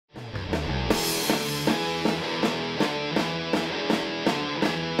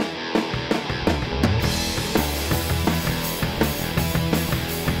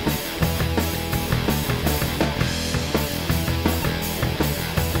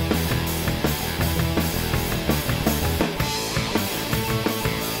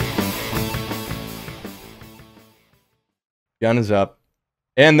Gun is up.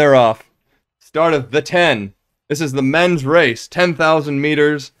 And they're off. Start of the 10. This is the men's race. 10,000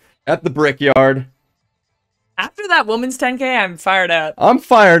 meters at the Brickyard. After that woman's 10K, I'm fired up. I'm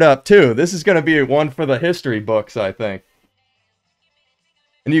fired up, too. This is going to be one for the history books, I think.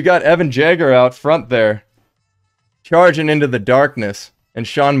 And you got Evan Jager out front there, charging into the darkness, and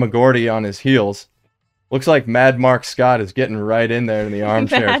Sean McGorty on his heels. Looks like Mad Marc Scott is getting right in there in the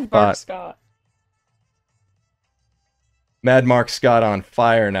armchair Mad spot. Marc Scott. Mad Marc Scott on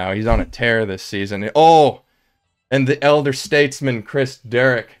fire now. He's on a tear this season. Oh, and the elder statesman, Chris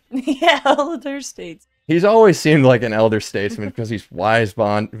Derrick. Yeah, elder states. He's always seemed like an elder statesman because he's wise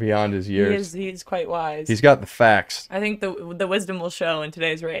beyond his years. He's quite wise. He's got the facts. I think the wisdom will show in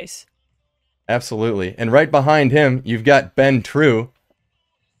today's race. Absolutely. And right behind him, you've got Ben True,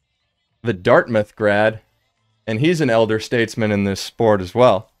 the Dartmouth grad, and he's an elder statesman in this sport as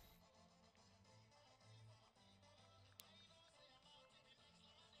well.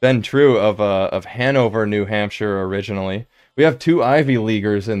 Ben True of Hanover, New Hampshire originally. We have two Ivy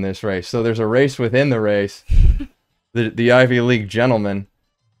Leaguers in this race, so there's a race within the race. the Ivy League gentlemen.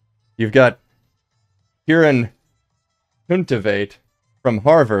 You've got Kieran Huntevate from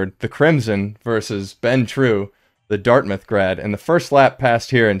Harvard, the Crimson, versus Ben True, the Dartmouth grad. And the first lap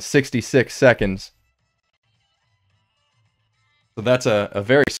passed here in 66 seconds. So that's a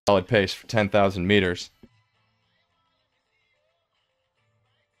very solid pace for 10,000 meters.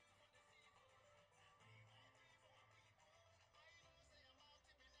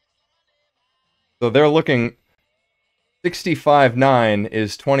 So they're looking 65.9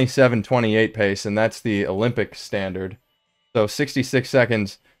 is 27:28 pace, and that's the Olympic standard. So 66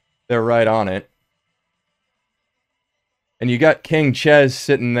 seconds, they're right on it. And you got King Ches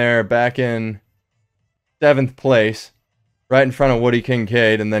sitting there back in 7th place, right in front of Woody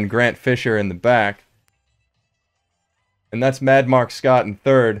Kincaid, and then Grant Fisher in the back. And that's Mad Marc Scott in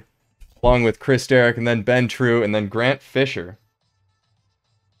 3rd, along with Chris Derrick, and then Ben True, and then Grant Fisher.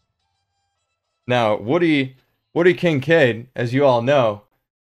 Now, Woody Kincaid, as you all know,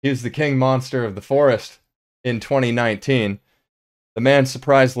 he was the king monster of the forest in 2019. The man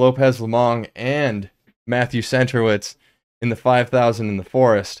surprised Lopez Lemong and Matthew Centrowitz in the 5,000 in the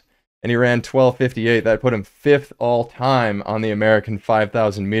forest, and he ran 12:58. That put him 5th all time on the American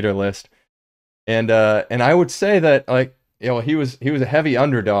 5,000 meter list. And I would say that, like, you know, he was a heavy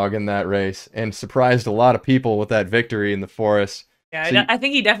underdog in that race and surprised a lot of people with that victory in the forest. Yeah, So I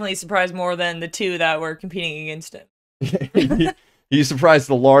think he definitely surprised more than the two that were competing against him. he surprised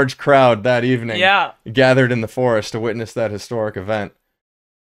the large crowd that evening. Yeah. Gathered in the forest to witness that historic event.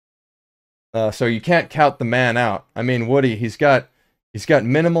 So you can't count the man out. I mean, Woody, he's got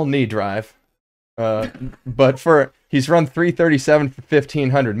minimal knee drive, but he's run 3:37 for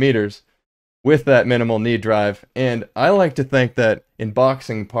 1,500 meters with that minimal knee drive, and I like to think that in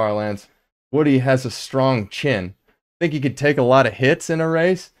boxing parlance, Woody has a strong chin. I think he could take a lot of hits in a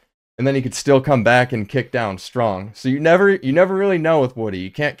race, and then he could still come back and kick down strong. So you never really know with Woody.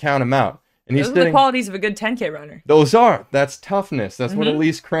 You can't count him out. And Those are the qualities of a good 10K runner. That's toughness. That's what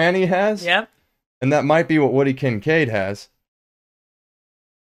Elise Cranny has. Yep. And that might be what Woody Kincaid has.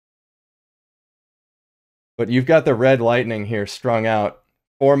 But you've got the Red Lightning here strung out.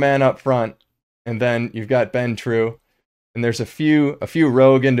 4-man up front. And then you've got Ben True. And there's a few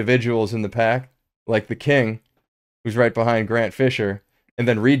rogue individuals in the pack, like the King, who's right behind Grant Fisher, and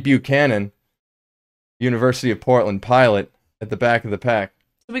then Reed Buchanan, University of Portland pilot, at the back of the pack.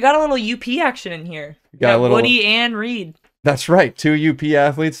 So we got a little UP action in here. We Got a little Woody and Reed. That's right, 2 UP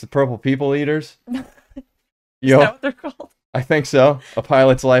athletes, the Purple People Eaters. Is Yo, that what they're called? I think so. A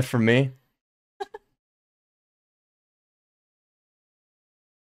pilot's life from me.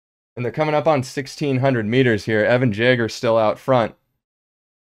 And they're coming up on 1,600 meters here. Evan Jager's still out front,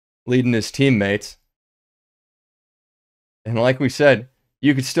 leading his teammates. And like we said,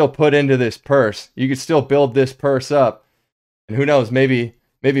 you could still put into this purse. You could still build this purse up. And who knows, maybe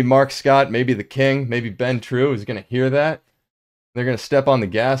Marc Scott, maybe the King, maybe Ben True is going to hear that. They're going to step on the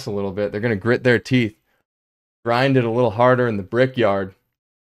gas a little bit. They're going to grit their teeth, grind it a little harder in the Brickyard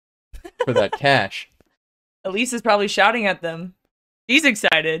for that cash. Elise is probably shouting at them. She's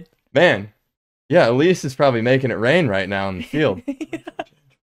excited. Man, yeah, Elise is probably making it rain right now in the field. Yeah.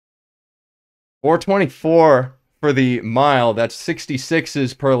 4:24 for the mile. That's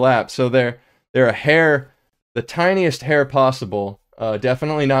 66s per lap. So they're a hair, the tiniest hair possible.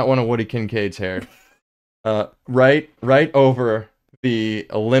 Definitely not one of Woody Kincaid's hair. Right over the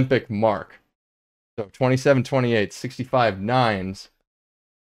Olympic mark. So 27:28, 65 nines.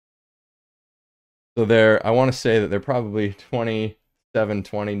 So I want to say that they're probably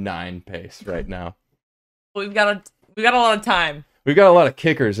 27:29 pace right now. We've got We got a lot of time. We've got a lot of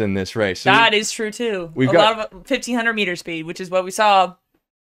kickers in this race. So That is true too. We've a got lot of 1500 meter speed, which is what we saw.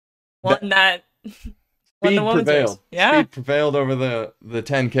 Won the speed women's prevailed. race. Yeah. Speed prevailed over the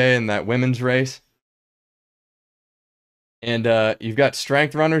 10K in that women's race. And you've got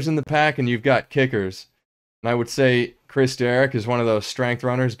strength runners in the pack, and you've got kickers. And I would say Chris Derrick is one of those strength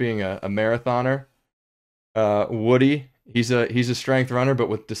runners, being a marathoner. Woody, he's a strength runner, but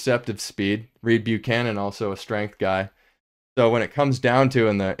with deceptive speed. Reed Buchanan, also a strength guy. So when it comes down to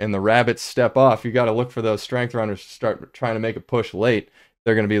and the rabbits step off, you got to look for those strength runners to start trying to make a push late.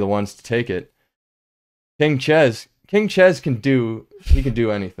 They're going to be the ones to take it. King Ches can do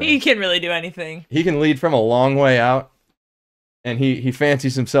anything. He can really do anything. He can lead from a long way out, and he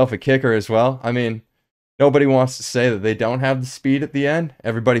fancies himself a kicker as well. I mean, nobody wants to say that they don't have the speed at the end.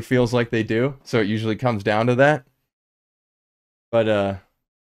 Everybody feels like they do, so it usually comes down to that. But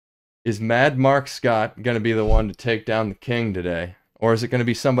is Mad Marc Scott going to be the one to take down the King today? Or is it going to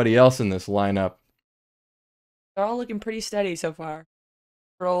be somebody else in this lineup? They're all looking pretty steady so far.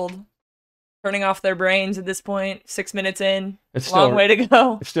 Rolled. Turning off their brains at this point. 6 minutes in. It's still a long way to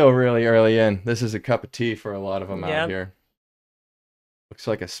go. It's still really early in. This is a cup of tea for a lot of them out here. Looks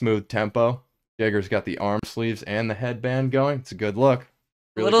like a smooth tempo. Jagger's got the arm sleeves and the headband going. It's a good look.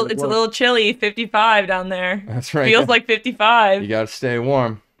 It's a little chilly. 55 down there. That's right. Feels like 55. You got to stay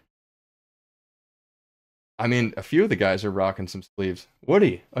warm. I mean, a few of the guys are rocking some sleeves.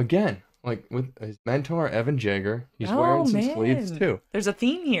 Woody, again, like with his mentor, Evan Jagger, he's wearing some sleeves too. There's a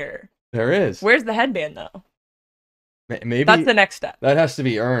theme here. There is. Where's the headband, though? Maybe that's the next step. That has to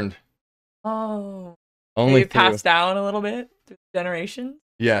be earned. Oh. Only passed down a little bit through generations?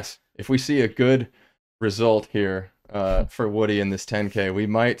 Yes. If we see a good result here for Woody in this 10K, we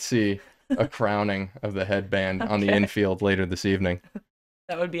might see a crowning of the headband on the infield later this evening.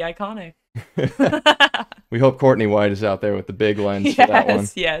 That would be iconic. We hope Courtney White is out there with the big lens for that one.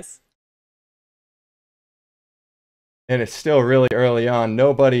 Yes. And it's still really early on.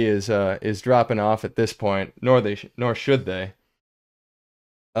 Nobody is dropping off at this point, nor should they.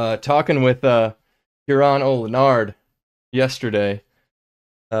 Talking with Huron Olenard yesterday,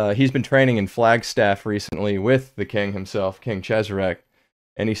 he's been training in Flagstaff recently with the King himself, King Cheserek,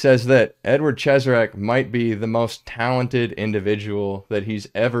 and he says that Edward Cheserek might be the most talented individual that he's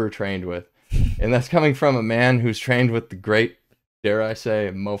ever trained with. And that's coming from a man who's trained with the great, dare I say,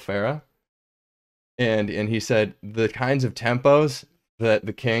 Mo Farah. And he said the kinds of tempos that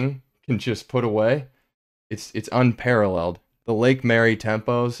the King can just put away, it's unparalleled. The Lake Mary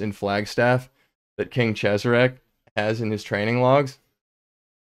tempos in Flagstaff that King Cheserek has in his training logs.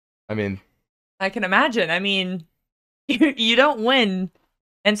 I mean, I can imagine. I mean, you don't win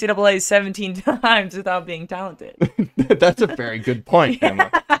NCAA 17 times without being talented. That's a very good point,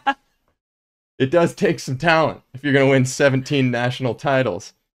 Emma. It does take some talent if you're going to win 17 national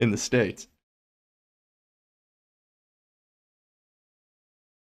titles in the States.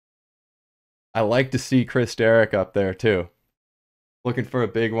 I like to see Chris Derrick up there too. Looking for a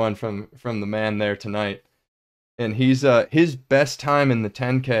big one from the man there tonight. And he's his best time in the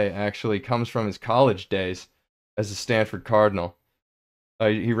 10K actually comes from his college days as a Stanford Cardinal.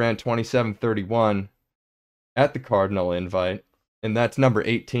 He ran 27:31 at the Cardinal invite, and that's number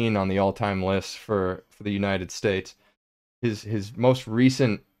 18 on the all-time list for the United States. His most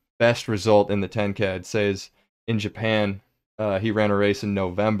recent best result in the 10K, I'd say, is in Japan. He ran a race in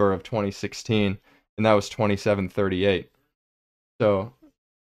November of 2016, and that was 27:38. So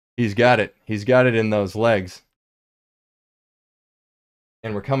he's got it. He's got it in those legs.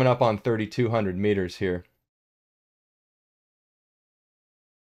 And we're coming up on 3,200 meters here.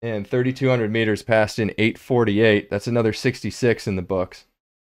 And 3,200 meters passed in 8:48. That's another 66 in the books.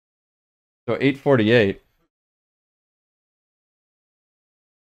 So 8:48.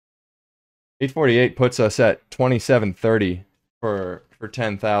 8:48 puts us at 27:30 for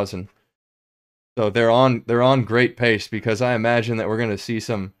 10,000. So they're on great pace, because I imagine that we're going to see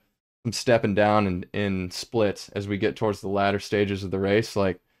some stepping down in splits as we get towards the latter stages of the race.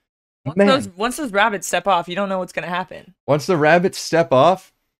 Like, once those rabbits step off, you don't know what's going to happen. Once the rabbits step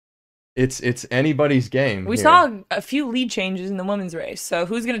off, it's anybody's game. We saw a few lead changes in the women's race. So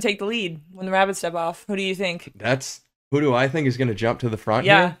who's going to take the lead when the rabbits step off? Who do you think? Who do I think is going to jump to the front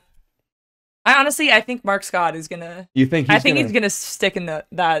here? Yeah. I think Marc Scott is going to... You think he's going to stick in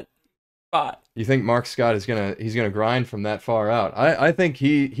that spot. You think Marc Scott is going to grind from that far out? I think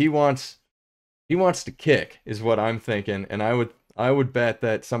he wants to kick, is what I'm thinking. And I would bet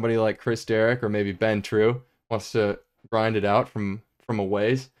that somebody like Chris Derrick or maybe Ben True wants to grind it out from a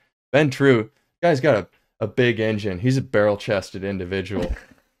ways. Ben True, guy's got a big engine. He's a barrel-chested individual.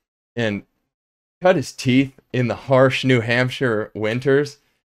 And cut his teeth in the harsh New Hampshire winters.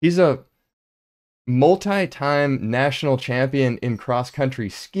 He's a multi-time national champion in cross-country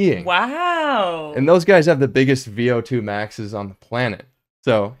skiing. Wow. And those guys have the biggest VO2 maxes on the planet.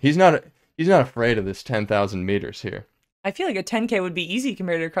 So he's not afraid of this 10,000 meters here. I feel like a 10K would be easy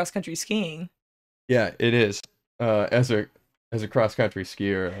compared to cross-country skiing. Yeah, it is. As a cross-country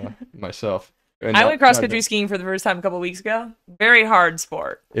skier myself. I went cross-country skiing for the first time a couple weeks ago. Very hard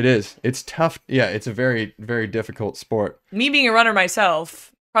sport. It is. It's tough. Yeah, it's a very, very difficult sport. Me being a runner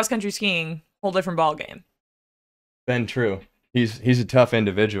myself, cross-country skiing, whole different ball game. Been true. He's a tough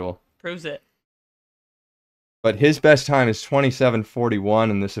individual. Proves it. But his best time is 27:41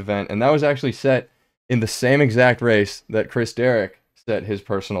 in this event, and that was actually set in the same exact race that Chris Derrick set his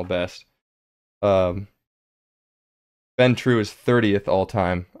personal best. Ben True is 30th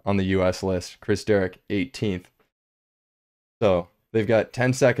all-time on the U.S. list. Chris Derrick, 18th. So they've got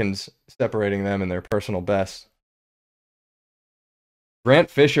 10 seconds separating them in their personal best.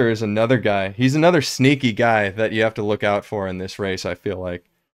 Grant Fisher is another guy. He's another sneaky guy that you have to look out for in this race, I feel like.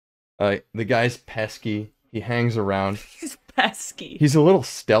 The guy's pesky. He hangs around. He's pesky. He's a little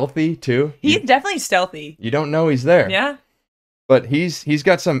stealthy, too. He's definitely stealthy. You don't know he's there. Yeah. But he's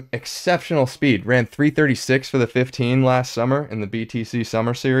got some exceptional speed. Ran 3:36 for the 15 last summer in the BTC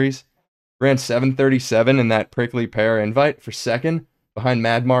Summer Series. Ran 7:37 in that prickly pear invite for second behind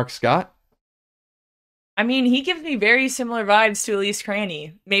Mad Marc Scott. I mean, he gives me very similar vibes to Elise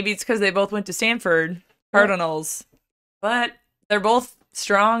Cranny. Maybe it's because they both went to Stanford Cardinals. But they're both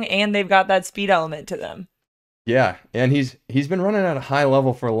strong and they've got that speed element to them. Yeah, and he's been running at a high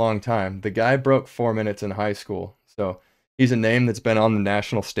level for a long time. The guy broke 4 minutes in high school. So he's a name that's been on the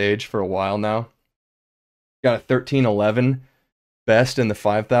national stage for a while now. Got a 13:11 best in the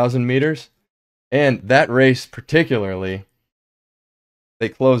 5,000 meters. And that race particularly, they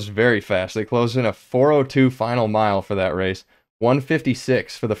closed very fast. They closed in a 4:02 final mile for that race.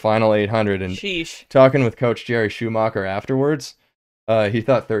 1:56 for the final 800. And sheesh. Talking with Coach Jerry Schumacher afterwards, he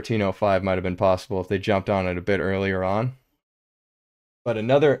thought 13:05 might have been possible if they jumped on it a bit earlier on. But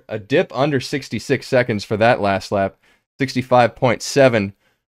a dip under 66 seconds for that last lap. 65.7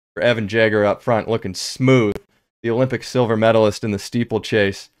 for Evan Jager up front, looking smooth. The Olympic silver medalist in the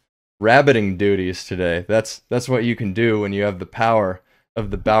steeplechase, rabbiting duties today. That's what you can do when you have the power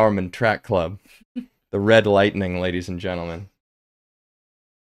of the Bowerman Track Club. The Red Lightning, ladies and gentlemen.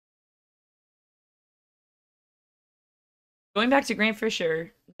 Going back to Grant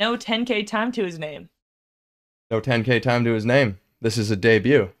Fisher, no 10K time to his name. No 10K time to his name. This is a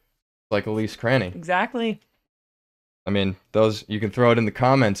debut, like Elise Cranny. Exactly. I mean, those you can throw it in the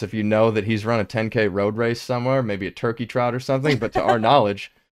comments if you know that he's run a 10K road race somewhere, maybe a turkey trot or something. But to our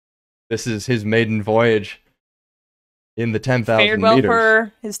knowledge, this is his maiden voyage in the 10,000 fared well meters.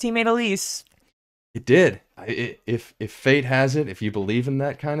 For his teammate Elise. It did. If fate has it, if you believe in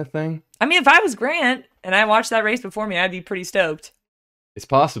that kind of thing. I mean, if I was Grant and I watched that race before me, I'd be pretty stoked. It's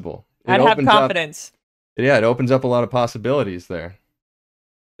possible. I'd have confidence. It opens up a lot of possibilities there.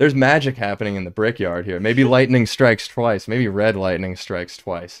 There's magic happening in the Brickyard here. Maybe lightning strikes twice. Maybe red lightning strikes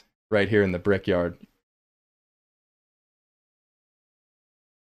twice. Right here in the Brickyard.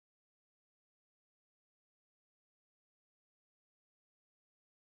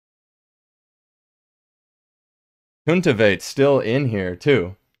 Kuntevait's still in here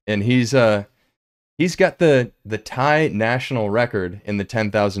too. And he's got the Thai national record in the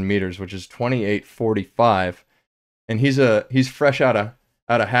 10,000 meters, which is 28:45. And he's fresh out of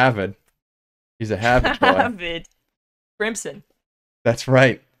Harvard. He's a Harvard boy. Harvard. Crimson. That's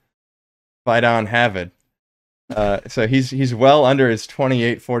right. Fight on Harvard. So he's well under his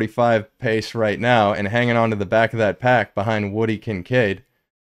 28:45 pace right now and hanging on to the back of that pack behind Woody Kincaid.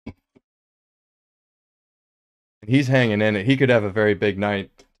 He's hanging in it. He could have a very big night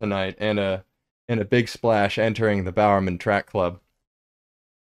tonight and a big splash entering the Bowerman Track Club.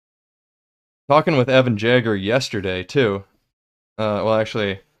 Talking with Evan Jager yesterday too. Well,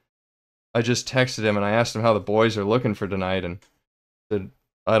 actually, I just texted him and I asked him how the boys are looking for tonight and said,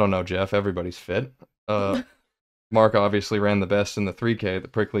 I don't know, Jeff. Everybody's fit. Mark obviously ran the best in the 3K, the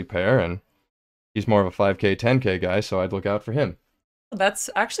prickly pear, and he's more of a 5K, 10K guy, so I'd look out for him. That's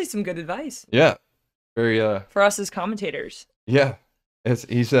actually some good advice. Yeah. Very for us as commentators. Yeah.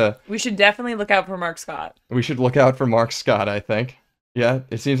 We should definitely look out for Marc Scott. We should look out for Marc Scott, I think. Yeah,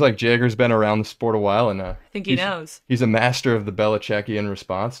 it seems like Jager's been around the sport a while, and I think he knows. He's a master of the Belichickian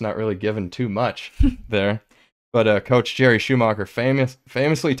response, not really given too much there. But Coach Jerry Schumacher,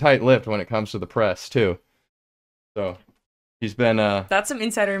 famously tight-lipped when it comes to the press, too. So he's been... That's some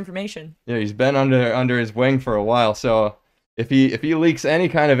insider information. Yeah, he's been under his wing for a while, so If he leaks any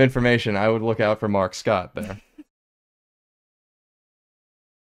kind of information, I would look out for Marc Scott there.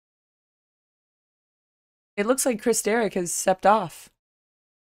 It looks like Chris Derrick has stepped off.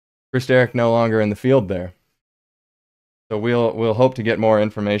 Chris Derrick no longer in the field there. So we'll hope to get more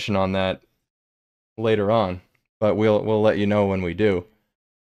information on that later on, but we'll let you know when we do.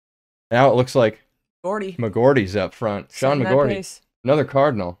 Now it looks like McGordy's up front. Sean McGordy, another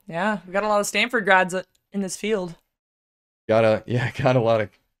Cardinal. Yeah, we got a lot of Stanford grads in this field. Got a lot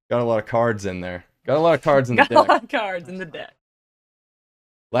of cards in there. Got a lot of cards in the deck. Got a lot of cards in the deck.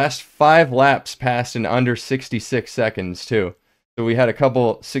 Last 5 laps passed in under 66 seconds too. So we had a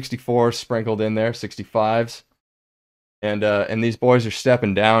couple 64s sprinkled in there, 65s. And these boys are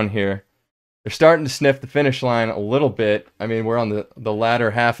stepping down here. They're starting to sniff the finish line a little bit. I mean, we're on the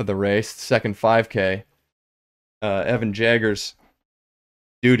latter half of the race, the second 5K. Evan Jagger's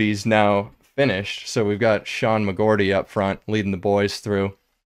duties now finished, so we've got Sean McGordy up front leading the boys through,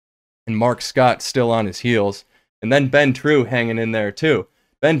 and Marc Scott still on his heels, and then Ben True hanging in there too.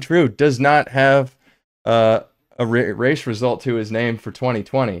 Ben True does not have a race result to his name for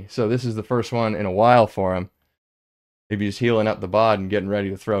 2020, so this is the first one in a while for him. Maybe he's healing up the bod and getting ready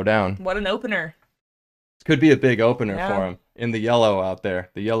to throw down. What an opener. This could be a big opener for him in the yellow out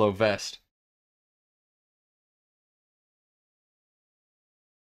there, the yellow vest.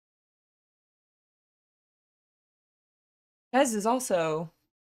 Pez is also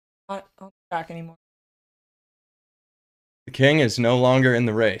not on track anymore. The King is no longer in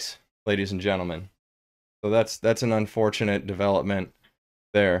the race, ladies and gentlemen. So that's an unfortunate development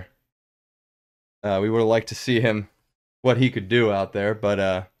there. We would have liked to see him, what he could do out there,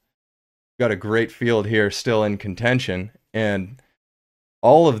 but got a great field here still in contention, and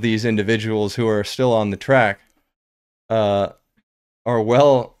all of these individuals who are still on the track are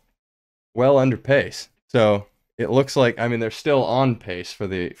well under pace. So it looks like, I mean, they're still on pace for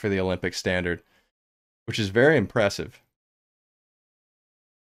the Olympic standard, which is very impressive.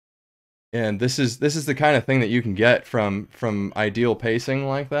 And this is the kind of thing that you can get from ideal pacing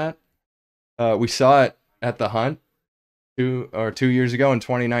like that. We saw it at the Hunt 2 years ago in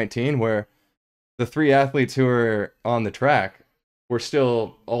 2019, where the 3 athletes who were on the track were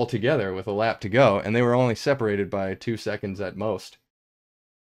still all together with a lap to go, and they were only separated by 2 seconds at most,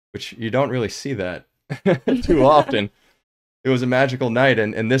 which you don't really see that too often. It was a magical night,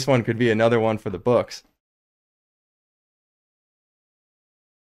 and this one could be another one for the books.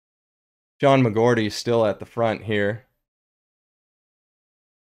 Sean McGordy still at the front here.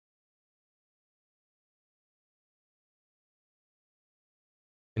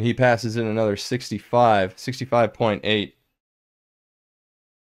 And he passes in another 65.8.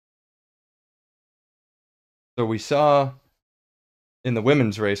 So we saw in the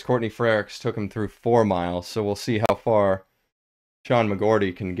women's race, Courtney Frerichs took him through 4 miles. So we'll see how far Sean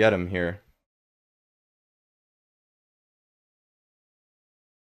McGordy can get him here.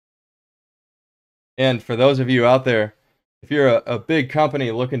 And for those of you out there, if you're a big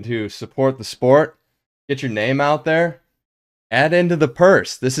company looking to support the sport, get your name out there, add into the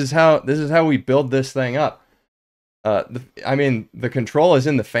purse. This is how we build this thing up. I mean, the control is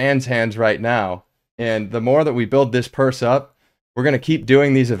in the fans' hands right now, and the more that we build this purse up, we're going to keep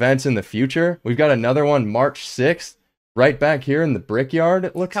doing these events in the future. We've got another one March 6th, right back here in the Brickyard,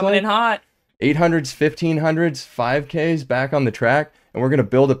 it looks coming in hot. 800s, 1500s, 5Ks back on the track, and we're going to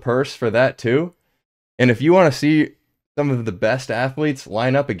build a purse for that too. And if you want to see some of the best athletes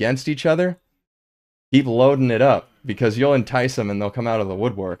line up against each other, keep loading it up, because you'll entice them and they'll come out of the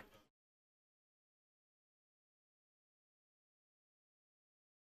woodwork.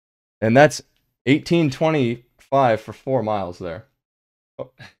 And that's 18:25 for 4 miles there.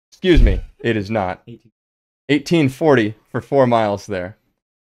 Oh, excuse me, it is not. 18:40 for 4 miles there.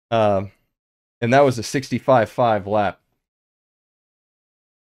 And that was a 65.5 lap.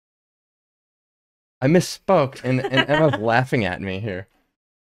 I misspoke, and Emma's laughing at me here.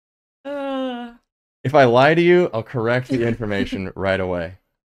 If I lie to you, I'll correct the information right away.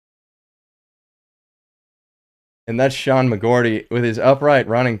 And that's Sean McGordy with his upright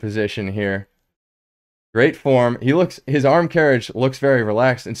running position here. Great form. His arm carriage looks very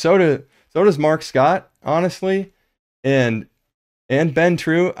relaxed, and so does Marc Scott, honestly, and Ben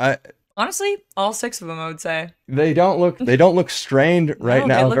True. Honestly, all 6 of them, I would say. They don't look strained right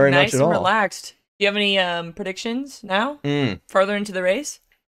now very much at all. Nice and relaxed. Do you have any predictions now? Further into the race?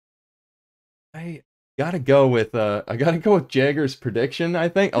 I gotta go with Jagger's prediction, I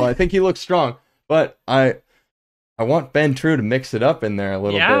think. Oh, I think he looks strong, but I want Ben True to mix it up in there a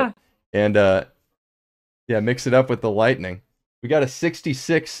little bit. And mix it up with the lightning. We got a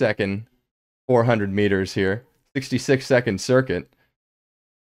 66-second 400 meters here. 66-second circuit.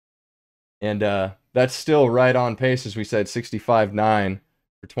 And that's still right on pace, as we said, 65.9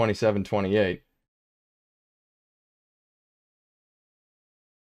 for 27.28.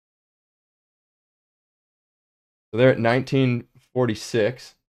 So they're at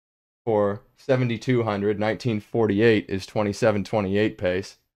 1946 for 7,200. 1948 is 27.28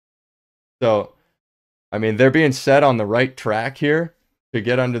 pace. So, I mean, they're being set on the right track here to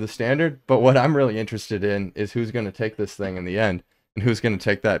get under the standard. But what I'm really interested in is who's going to take this thing in the end and who's going to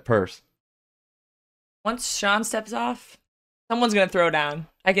take that purse. Once Sean steps off, someone's going to throw down.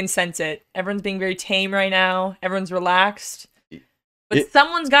 I can sense it. Everyone's being very tame right now. Everyone's relaxed. But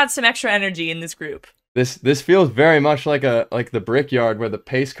someone's got some extra energy in this group. This feels very much like the Brickyard, where the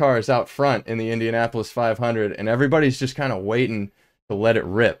pace car is out front in the Indianapolis 500, and everybody's just kind of waiting to let it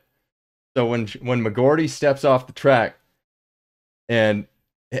rip. So when McGorty steps off the track, and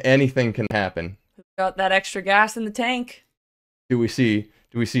anything can happen. Got that extra gas in the tank. Do we see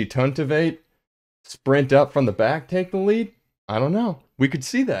Tuntavate sprint up from the back, take the lead? I don't know. We could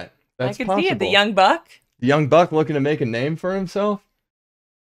see that. That's possible. See it. The young buck. The young buck looking to make a name for himself.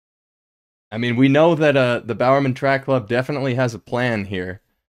 I mean, we know that the Bowerman Track Club definitely has a plan here.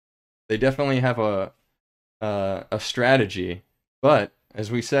 They definitely have a strategy. But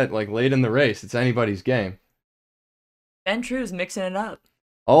as we said, like late in the race, it's anybody's game. Ben True's mixing it up.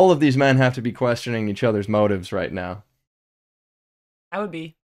 All of these men have to be questioning each other's motives right now. I would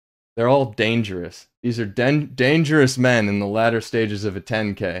be. They're all dangerous. These are dangerous men in the latter stages of a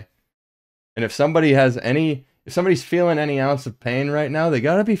 10K. And if somebody's feeling any ounce of pain right now, they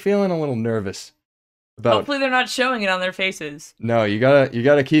gotta be feeling a little nervous. Hopefully they're not showing it on their faces. No, you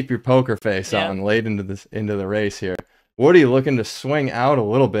gotta keep your poker face on late into the race here. Woody looking to swing out a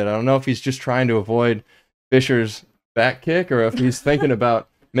little bit. I don't know if he's just trying to avoid Fisher's back kick or if he's thinking about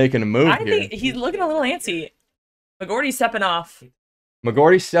making a move here. I think he's looking a little antsy. McGorty's stepping off.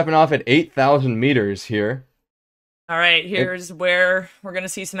 McGorty's stepping off at 8,000 meters here. All right, here's where we're going to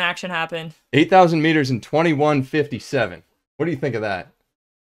see some action happen. 8,000 meters in 21:57. What do you think of that?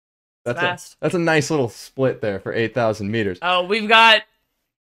 That's fast. That's a nice little split there for 8,000 meters. Oh, we've got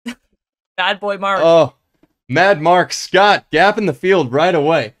bad boy Mark. Oh, Mad Marc Scott gapping the field right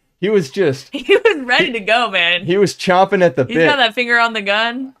away. He was ready to go, man. He was chomping at the bit. He's got that finger on the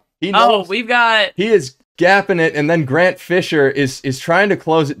gun. He knows. He is gapping it, and then Grant Fisher is trying to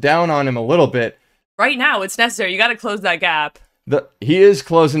close it down on him a little bit. Right now, it's necessary. You got to close that gap. He is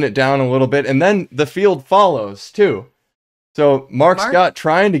closing it down a little bit, and then the field follows, too. So Marc Scott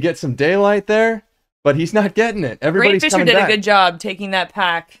trying to get some daylight there, but he's not getting it. Everybody's Grant coming Fisher back. did a good job taking that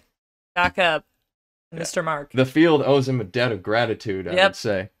pack back up, Mr. Mark. The field owes him a debt of gratitude, I would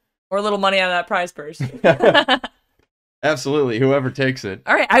say. Or a little money out of that prize purse. Absolutely, whoever takes it.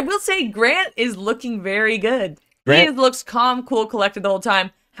 All right, I will say Grant is looking very good. He looks calm, cool, collected the whole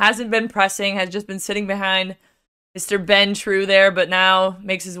time. Hasn't been pressing, has just been sitting behind Mr. Ben True there, but now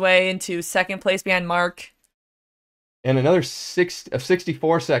makes his way into second place behind Mark. And another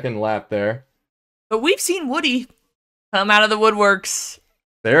 64-second lap there. But we've seen Woody come out of the woodworks.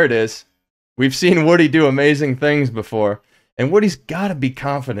 There it is. We've seen Woody do amazing things before. And Woody's got to be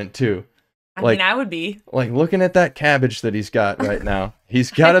confident, too. I mean, I would be. Like, looking at that cabbage that he's got right now,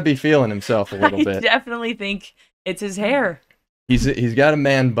 he's got to be feeling himself a little bit. I definitely think it's his hair. He's got a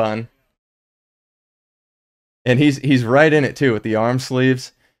man bun. And he's right in it, too, with the arm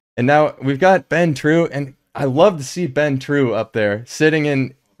sleeves. And now we've got Ben True, and I love to see Ben True up there,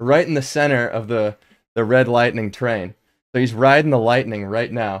 sitting right in the center of the Red Lightning train. So he's riding the Lightning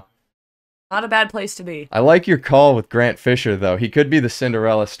right now. Not a bad place to be. I like your call with Grant Fisher, though. He could be the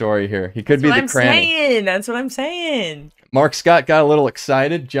Cinderella story here. He could be the cranny. That's what I'm saying. Marc Scott got a little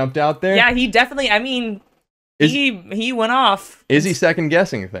excited, jumped out there. Yeah, he definitely, I mean, he went off. Is he second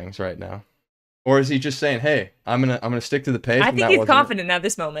guessing things right now? Or is he just saying, "Hey, I'm gonna stick to the pace"? I think he's confident at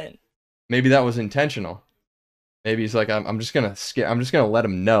this moment. Maybe that was intentional. Maybe he's like, I'm just gonna let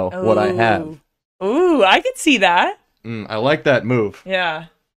him know what I have. Ooh, I could see that. I like that move. Yeah.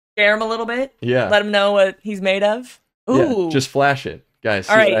 Scare him a little bit. Yeah. Let him know what he's made of. Ooh. Yeah, just flash it. Guys,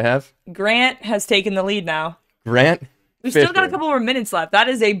 see what I have? Grant has taken the lead now. Grant We've still got a couple more minutes left. That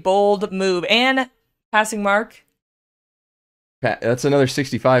is a bold move. And passing Mark. That's another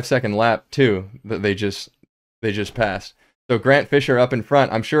 65-second lap, too, that they just passed. So Grant Fisher up in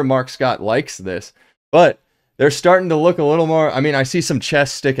front. I'm sure Marc Scott likes this. But they're starting to look a little more... I mean, I see some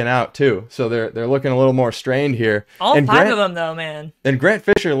chest sticking out, too. So they're looking a little more strained here. All five of them, though, man. And Grant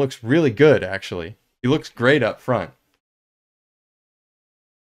Fisher looks really good, actually. He looks great up front.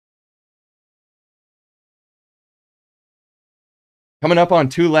 Coming up on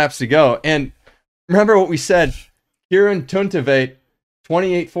 2 laps to go. And Remember what we said. Kieran Tuntavate,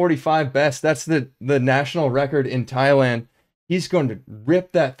 28:45 best. That's the national record in Thailand. He's going to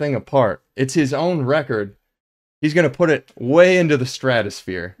rip that thing apart. It's his own record. He's going to put it way into the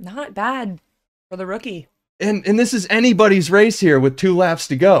stratosphere. Not bad for the rookie. And this is anybody's race here with 2 laps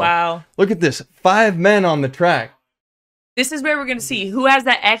to go. Wow. Look at this. 5 men on the track. This is where we're going to see who has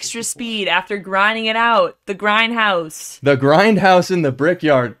that extra speed after grinding it out. The grindhouse. The grindhouse in the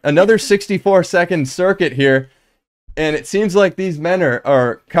brickyard. Another 64-second circuit here. And it seems like these men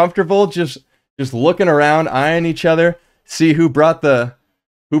are comfortable just looking around, eyeing each other, see who brought the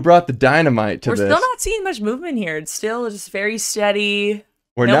dynamite to this. We're still not seeing much movement here. It's still just very steady.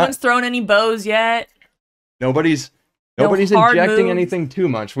 No one's thrown any bows yet. Nobody's hard injecting moves. anything too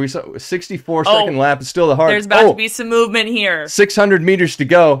much. We saw 64-second lap is still the hard. There's about to be some movement here. 600 meters to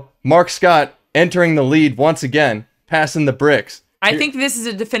go. Marc Scott entering the lead once again, passing the bricks. I think this is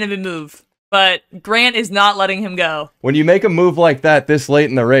a definitive move, but Grant is not letting him go. When you make a move like that this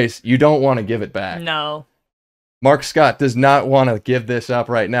late in the race, you don't want to give it back. No. Marc Scott does not want to give this up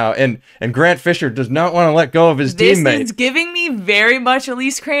right now, and Grant Fisher does not want to let go of his teammate. This is giving me very much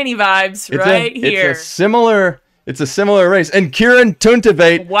Elise Cranny vibes here. It's a similar race, and Kieran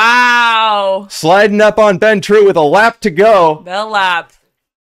Tuntavate, wow, sliding up on Ben True with a lap to go. The lap,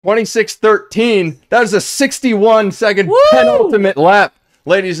 26:13. That is a 61-second penultimate lap,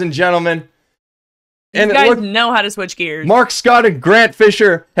 ladies and gentlemen. You guys know how to switch gears. Marc Scott and Grant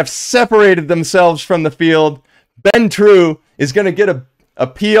Fisher have separated themselves from the field. Ben True is going to get a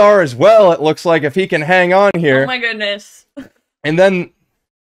PR as well, it looks like, if he can hang on here. Oh my goodness. And then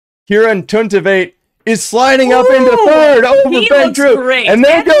Kieran Tuntavate is sliding up into third over Ben True. Great. And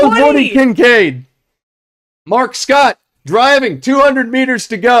there goes Woody Kincaid. Marc Scott driving 200 meters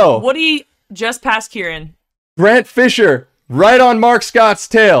to go. Woody just passed Kieran. Grant Fisher right on Marc Scott's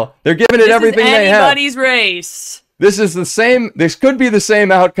tail. They're giving it everything they have. Anybody's race. This could be the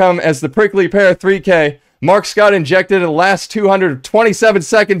same outcome as the Prickly Pear 3K. Marc Scott injected the last 227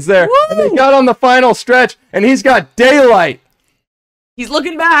 seconds there. Woo! And they got on the final stretch, and he's got daylight. He's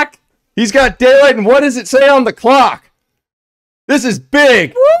looking back. He's got daylight, and what does it say on the clock? This is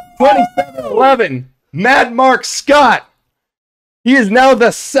big. 27:11. Mad Marc Scott. He is now the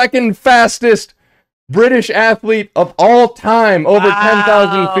second fastest British athlete of all time over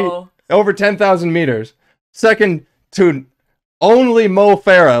 10,000 feet, over 10,000 meters. Second to only Mo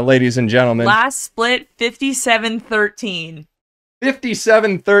Farah, ladies and gentlemen. Last split, 57:13.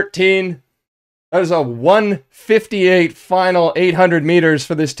 57:13. That is a 1:58 final 800 meters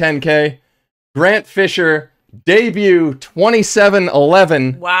for this 10K. Grant Fisher, debut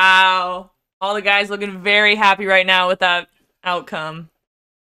 27:11. Wow. All the guys looking very happy right now with that outcome.